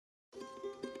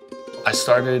I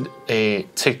started a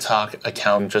TikTok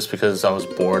account just because I was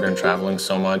bored and traveling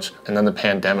so much. And then the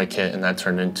pandemic hit and that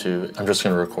turned into, I'm just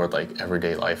gonna record like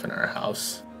everyday life in our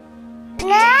house.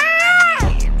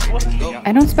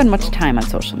 I don't spend much time on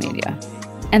social media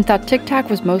and thought TikTok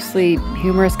was mostly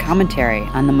humorous commentary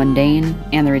on the mundane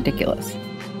and the ridiculous.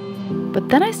 But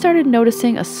then I started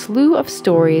noticing a slew of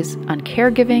stories on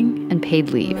caregiving and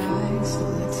paid leave.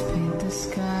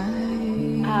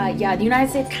 Yeah, the United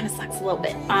States kind of sucks a little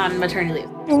bit on maternity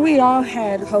leave. We all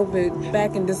had COVID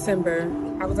back in December.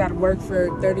 I was out of work for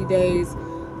 30 days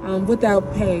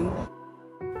without pay.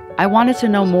 I wanted to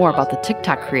know more about the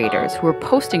TikTok creators who were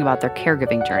posting about their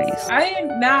caregiving journeys. I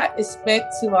did not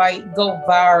expect to go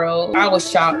viral. I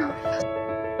was shocked.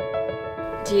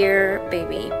 Dear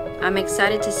baby, I'm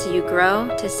excited to see you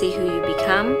grow, to see who you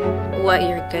become, what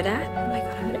you're good at. Oh my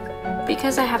God, I'm gonna cry.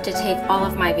 Because I have to take all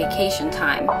of my vacation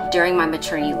time during my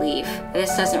maternity leave,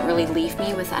 this doesn't really leave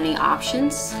me with any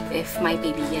options if my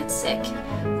baby gets sick,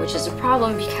 which is a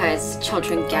problem because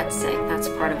children get sick. That's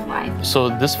part of life. So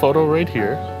this photo right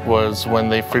here was when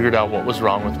they figured out what was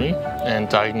wrong with me and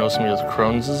diagnosed me with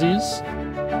Crohn's disease.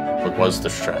 It was the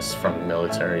stress from the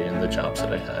military and the jobs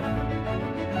that I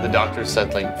had. The doctor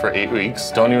said like for 8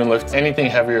 weeks, don't even lift anything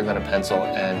heavier than a pencil.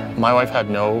 And my wife had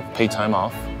no paid time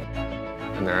off.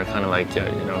 And they were kind of like, yeah,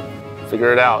 you know,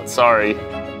 figure it out, sorry.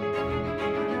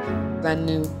 I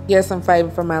knew, yes, I'm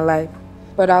fighting for my life,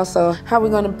 but also, how are we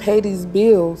gonna pay these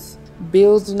bills?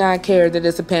 Bills do not care that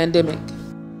it's a pandemic.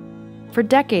 For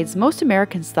decades, most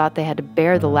Americans thought they had to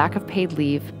bear the lack of paid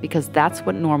leave because that's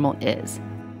what normal is.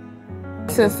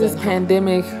 Since this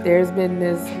pandemic, there's been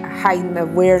this heightened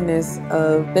awareness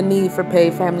of the need for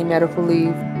paid family medical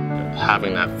leave.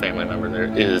 Having that family member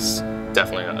there is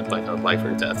definitely like a life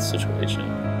or death situation.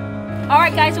 All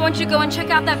right, guys, I want you to go and check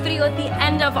out that video at the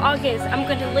end of August. I'm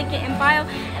going to link it in bio,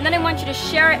 and then I want you to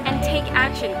share it and take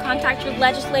action. Contact your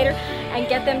legislator and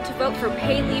get them to vote for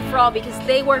paid leave for all because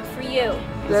they work for you.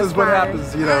 This is what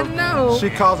happens, you know. She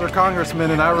calls her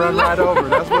congressman and I run right over.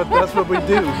 That's what we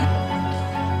do.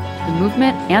 The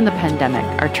movement and the pandemic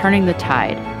are turning the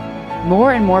tide.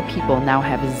 More and more people now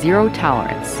have zero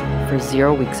tolerance for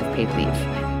 0 weeks of paid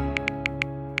leave.